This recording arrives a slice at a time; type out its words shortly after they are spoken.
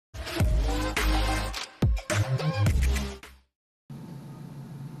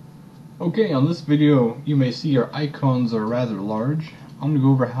Okay, on this video you may see our icons are rather large. I'm going to go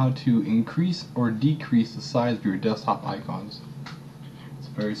over how to increase or decrease the size of your desktop icons. It's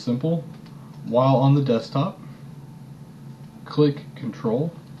very simple. While on the desktop, click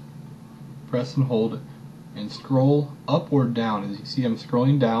Control, press and hold, and scroll up or down. As you see, I'm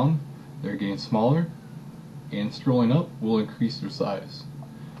scrolling down, they're getting smaller, and scrolling up will increase their size.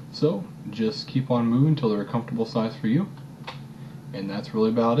 So just keep on moving until they're a comfortable size for you, and that's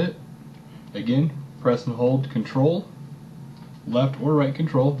really about it. Again, press and hold Control, left or right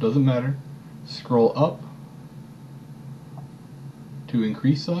Control, doesn't matter. Scroll up to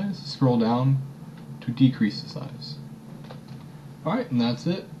increase size, scroll down to decrease the size. Alright, and that's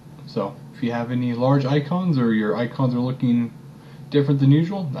it. So, if you have any large icons or your icons are looking different than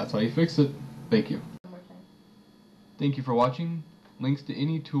usual, that's how you fix it. Thank you. Thank you for watching. Links to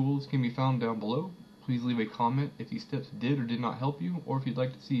any tools can be found down below. Please leave a comment if these steps did or did not help you, or if you'd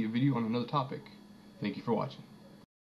like to see a video on another topic. Thank you for watching.